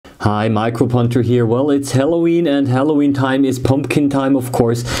Hi, Microbehunter here. Well, it's Halloween and Halloween time is pumpkin time, of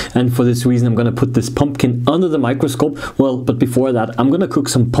course. And for this reason, I'm going to put this pumpkin under the microscope. Well, but before that, I'm going to cook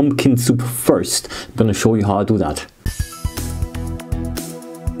some pumpkin soup first. I'm going to show you how I do that.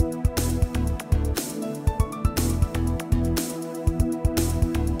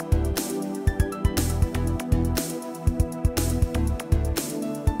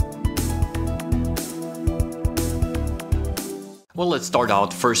 Well, let's start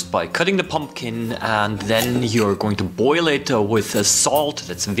out first by cutting the pumpkin, and then you're going to boil it with salt.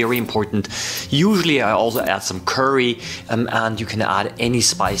 That's very important. Usually I also add some curry, and you can add any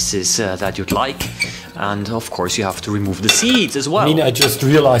spices that you'd like. And of course you have to remove the seeds as well. I just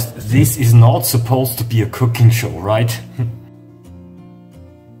realized this is not supposed to be a cooking show, right?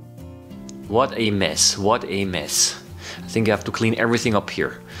 What a mess, what a mess. I think I have to clean everything up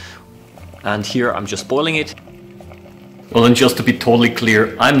here. And here I'm just boiling it. Well, and just to be totally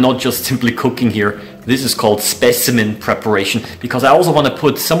clear, I'm not just simply cooking here. This is called specimen preparation, because I also want to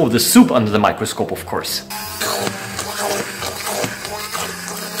put some of the soup under the microscope, of course.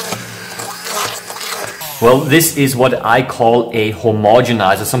 Well, this is what I call a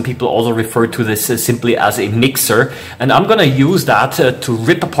homogenizer. Some people also refer to this simply as a mixer. And I'm going to use that to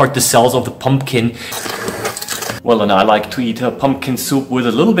rip apart the cells of the pumpkin. Well, and I like to eat pumpkin soup with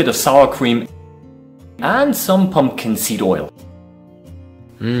a little bit of sour cream and some pumpkin seed oil.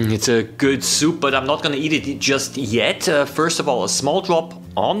 It's a good soup, but I'm not gonna eat it just yet. First of all, a small drop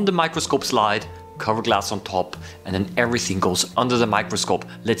on the microscope slide, cover glass on top, and then everything goes under the microscope.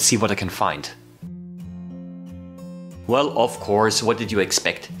 Let's see what I can find. Well, of course, what did you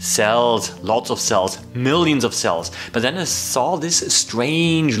expect? Cells, lots of cells, millions of cells. But then I saw this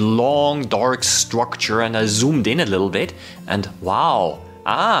strange, long, dark structure, and I zoomed in a little bit, and wow!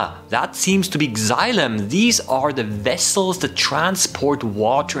 That seems to be Xylem. These are the vessels that transport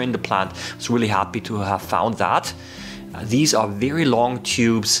water in the plant. I was really happy to have found that. These are very long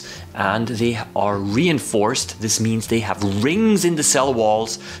tubes and they are reinforced. This means they have rings in the cell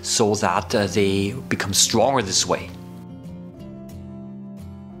walls so that they become stronger this way.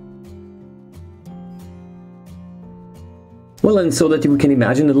 Well, and so that you can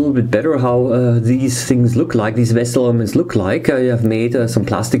imagine a little bit better how these things look like, these vessel elements look like, I have made some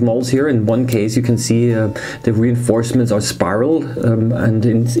plastic molds here. In one case you can see the reinforcements are spiral, and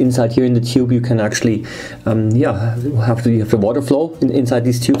inside here in the tube you can actually have the water flow inside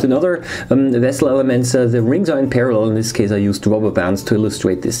these tubes. In other vessel elements, the rings are in parallel. In this case I used rubber bands to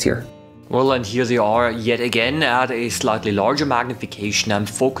illustrate this here. Well, and here they are yet again at a slightly larger magnification. I'm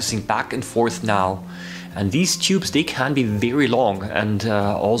focusing back and forth now. And these tubes, they can be very long, and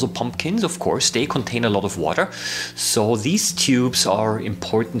also pumpkins, of course, they contain a lot of water. So these tubes are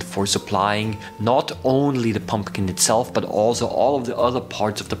important for supplying not only the pumpkin itself, but also all of the other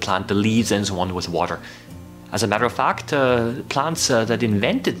parts of the plant, the leaves and so on, with water. As a matter of fact, plants that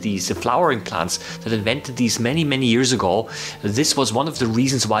invented these, the flowering plants that invented these many, many years ago, this was one of the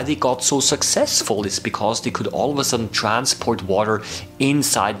reasons why they got so successful, is because they could all of a sudden transport water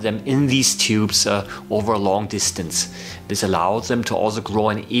inside them in these tubes over a long distance. This allowed them to also grow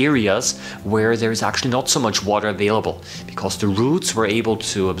in areas where there is actually not so much water available, because the roots were able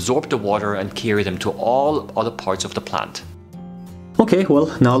to absorb the water and carry them to all other parts of the plant. Okay,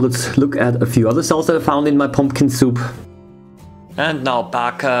 well, now let's look at a few other cells that I found in my pumpkin soup. And now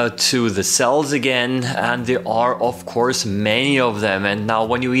back to the cells again, and there are of course many of them. And now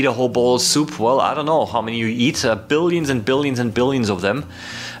when you eat a whole bowl of soup, well, I don't know how many you eat, billions and billions and billions of them.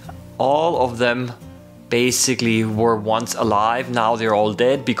 All of them basically were once alive, now they're all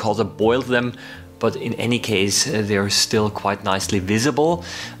dead because I boiled them. But in any case, they're still quite nicely visible.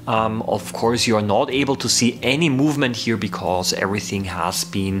 Of course, you are not able to see any movement here because everything has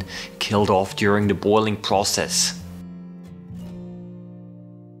been killed off during the boiling process.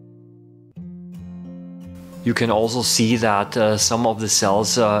 You can also see that some of the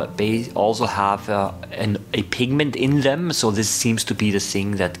cells also have a pigment in them. So this seems to be the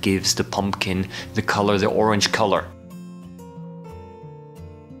thing that gives the pumpkin the color, the orange color.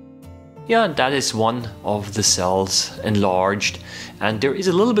 Yeah, that is one of the cells enlarged, and there is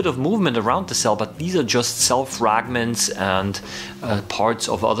a little bit of movement around the cell, but these are just cell fragments and parts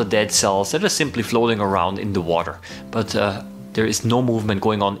of other dead cells that are simply floating around in the water. But there is no movement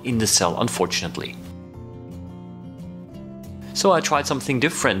going on in the cell, unfortunately. So I tried something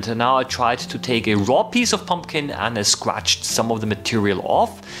different, and now I tried to take a raw piece of pumpkin and I scratched some of the material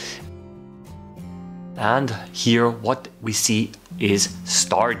off. And here what we see is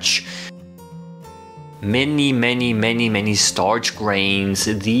starch. Many starch grains.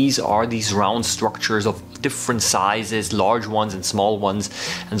 These are these round structures of different sizes, large ones and small ones.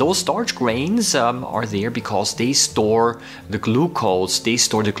 And those starch grains are there because they store the glucose. They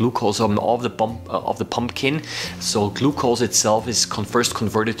store the glucose of the pumpkin. So glucose itself is first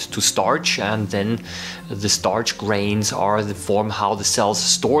converted to starch, and then the starch grains are the form how the cells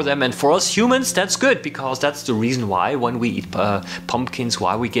store them. And for us humans, that's good, because that's the reason why when we eat pumpkins,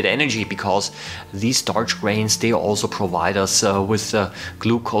 why we get energy, because these starch grains, they also provide us with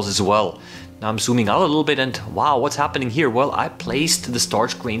glucose as well. Now I'm zooming out a little bit, and wow, what's happening here? Well, I placed the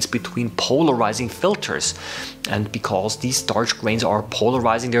starch grains between polarizing filters, and because these starch grains are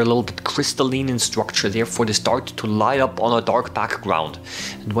polarizing, they're a little bit crystalline in structure, therefore they start to light up on a dark background.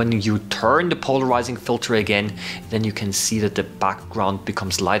 And when you turn the polarizing filter again, then you can see that the background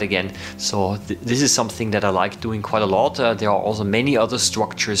becomes light again. So this is something that I like doing quite a lot. There are also many other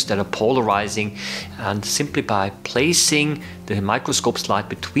structures that are polarizing, and simply by placing the microscope slide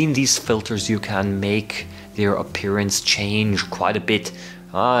between these filters, you can make their appearance change quite a bit.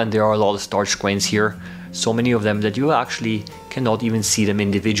 And there are a lot of starch grains here, so many of them that you actually cannot even see them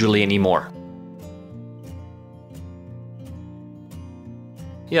individually anymore.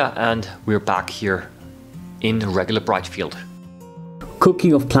 Yeah, and we're back here in regular bright field.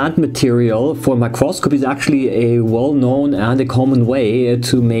 Cooking of plant material for microscopy is actually a well-known and a common way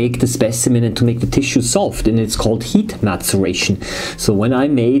to make the specimen and to make the tissue soft, and it's called heat maturation. So when I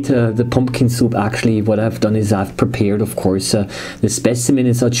made the pumpkin soup, actually what I've done is I've prepared, of course, the specimen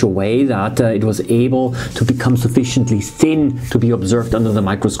in such a way that it was able to become sufficiently thin to be observed under the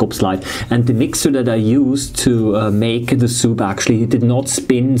microscope slide. And the mixer that I used to make the soup actually did not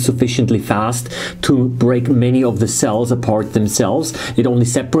spin sufficiently fast to break many of the cells apart themselves. It only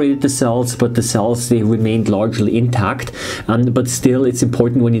separated the cells, but the cells, they remained largely intact. But still, it's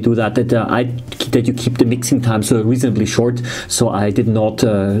important when you do that that you keep the mixing time so reasonably short. So I did not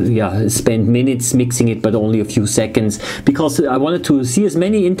spend minutes mixing it, but only a few seconds, because I wanted to see as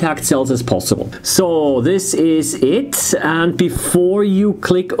many intact cells as possible. So this is it. And before you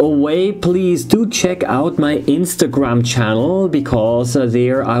click away, please do check out my Instagram channel, because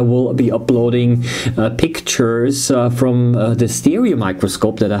there I will be uploading pictures from the stereo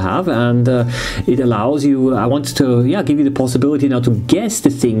microscope that I have, and it allows you, I want to give you the possibility now to guess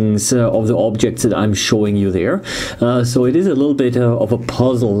the things of the objects that I'm showing you there. So it is a little bit of a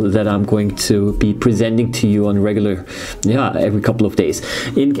puzzle that I'm going to be presenting to you on regular, every couple of days.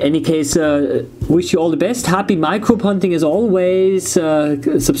 In any case, wish you all the best. Happy microbe hunting as always.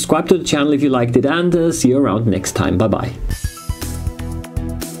 Subscribe to the channel if you liked it, and see you around next time. Bye bye.